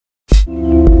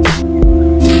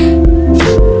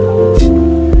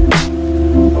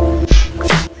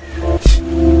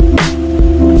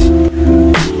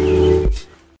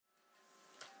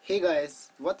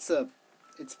What's up?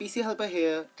 It's PC Helper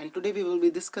here, and today we will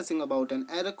be discussing about an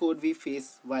error code we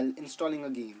face while installing a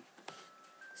game.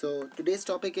 So today's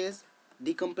topic is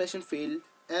decompression failed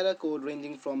error code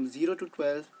ranging from 0 to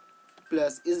 12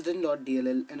 plus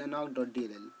ISDone.dll and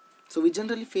Unarc.dll. So we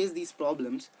generally face these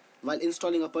problems while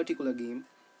installing a particular game.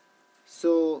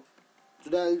 So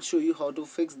today I'll show you how to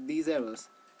fix these errors.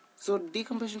 So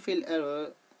decompression failed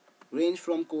error range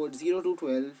from code 0 to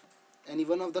 12. Any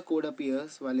one of the code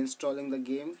appears while installing the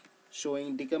game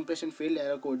showing decompression failed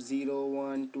error code 0,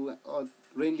 1, 2 or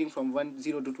ranging from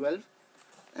 0 to 12,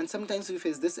 and sometimes we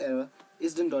face this error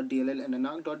ISDone.dll and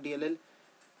Unarc.dll,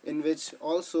 in which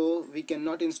also we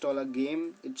cannot install a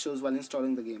game, it shows while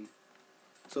installing the game.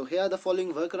 So here are the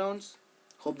following workarounds.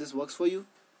 Hope this works for you.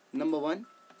 Number 1,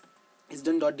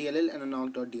 ISDone.dll and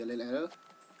Unarc.dll error.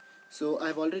 So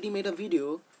I've already made a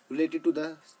video related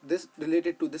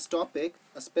to this topic,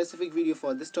 a specific video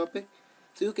for this topic.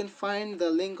 So you can find the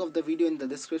link of the video in the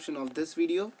description of this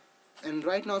video. And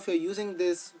right now, if you're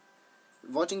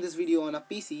watching this video on a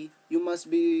PC, you must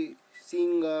be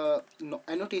seeing a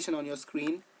annotation on your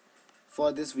screen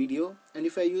for this video. And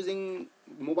if you're using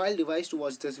mobile device to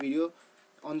watch this video,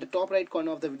 on the top right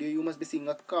corner of the video you must be seeing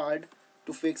a card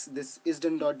to fix this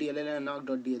ISDone.dll and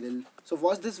Unarc.dll. So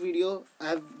watch this video. I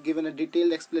have given a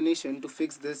detailed explanation to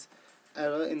fix this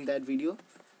error in that video.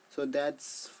 So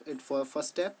that's it for first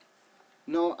step.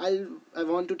 Now I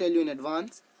want to tell you in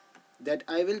advance that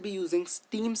I will be using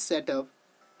Steam setup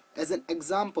as an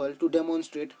example to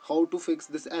demonstrate how to fix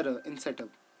this error in setup.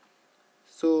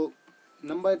 So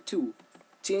number 2,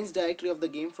 change directory of the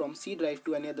game from C drive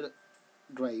to any other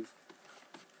drive.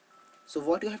 So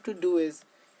what you have to do is,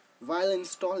 while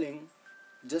installing,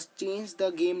 just change the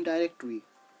game directory.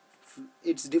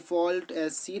 Its default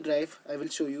as C drive. I will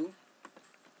show you.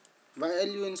 While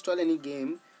you install any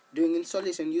game, during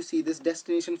installation you see this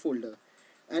destination folder,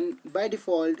 and by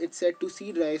default it's set to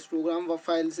C drives, program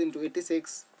files into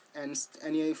 86 and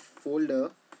any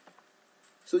folder.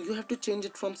 So you have to change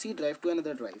it from C drive to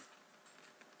another drive.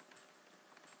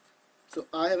 So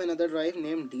I have another drive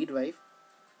named D drive.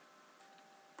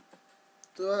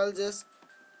 So I'll just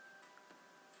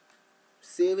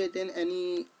save it in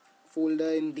any folder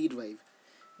in D drive,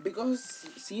 because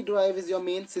C drive is your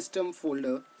main system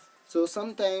folder. So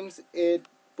sometimes it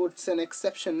puts an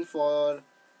exception for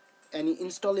any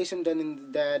installation done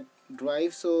in that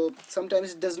drive. So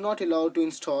sometimes it does not allow to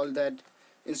install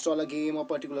a game or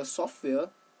particular software.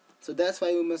 So that's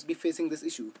why we must be facing this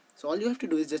issue. So all you have to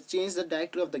do is just change the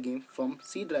directory of the game from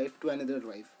C drive to another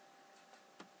drive.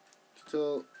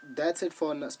 So that's it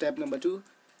for step number 2.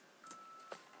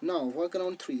 Now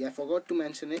workaround 3, I forgot to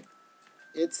mention it.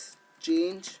 It's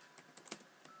change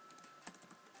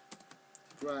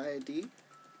priority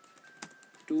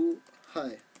to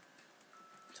high.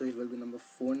 So it will be number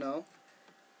 4 now.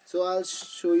 So I'll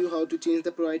show you how to change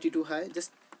the priority to high.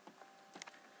 Just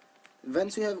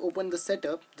once you have opened the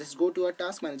setup, just go to a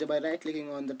task manager by right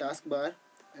clicking on the taskbar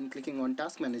and clicking on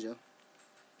task manager.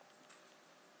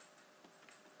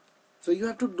 So you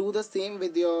have to do the same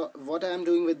with what I am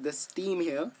doing with the Steam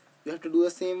here. You have to do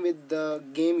the same with the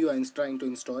game you are trying to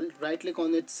install. Right click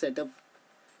on its setup,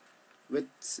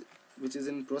 which is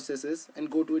in processes, and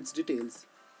go to its details.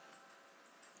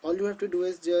 All you have to do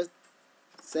is just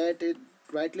set it,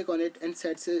 right click on it and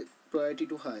set it priority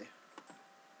to high.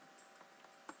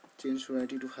 Change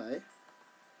priority to high.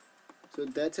 So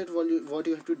that's it. What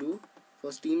you have to do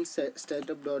for Steam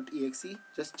setup.exe,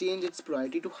 just change its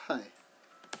priority to high.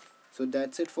 So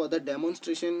that's it for the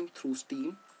demonstration through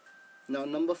Steam. Now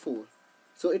number 4.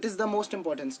 So it is the most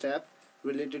important step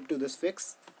related to this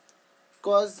fix,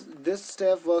 because this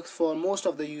step works for most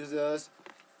of the users.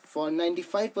 For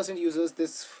 95% users,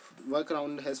 this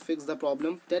workaround has fixed the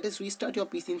problem. That is, restart your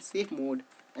PC in safe mode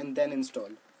and then install.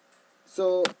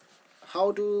 So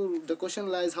the question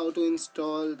lies how to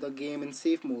install the game in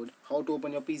safe mode, how to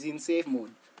open your PC in safe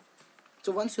mode.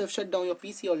 So once you have shut down your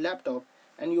PC or laptop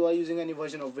and you are using any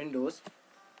version of Windows,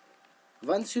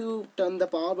 once you turn the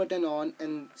power button on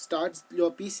and start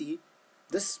your PC,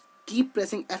 just keep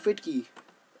pressing F8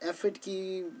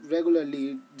 key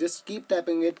regularly. Just keep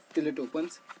tapping it till it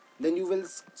opens. Then you will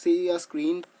see a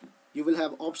screen. You will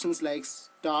have options like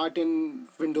start in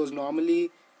Windows normally,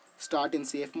 start in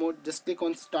safe mode. Just click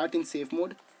on start in safe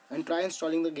mode and try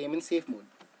installing the game in safe mode.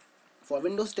 For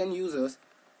Windows 10 users,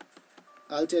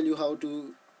 I'll tell you how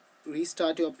to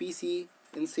restart your PC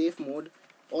in safe mode.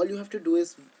 All you have to do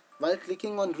is, while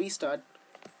clicking on restart,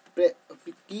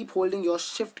 keep holding your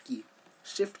shift key,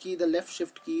 the left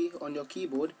shift key on your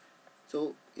keyboard.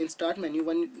 So in start menu,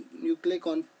 when you click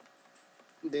on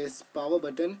this power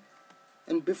button,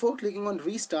 and before clicking on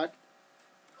restart,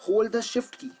 hold the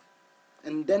shift key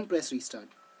and then press restart.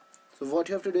 So what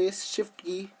you have to do is shift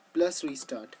key plus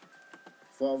restart.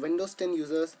 For Windows 10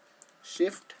 users,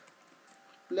 shift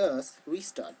plus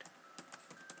restart.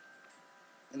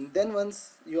 And then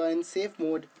once you are in safe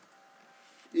mode,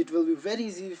 it will be very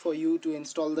easy for you to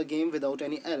install the game without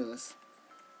any errors.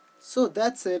 So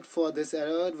that's it for this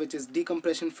error, which is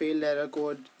decompression failed error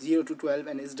code 0 to 12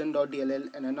 and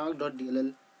ISDone.dll and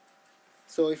Unarc.dll.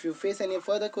 So if you face any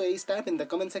further queries, type in the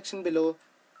comment section below.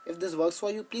 If this works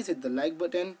for you, please hit the like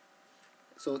button.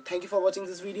 So thank you for watching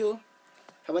this video.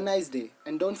 Have a nice day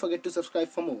and don't forget to subscribe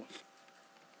for more.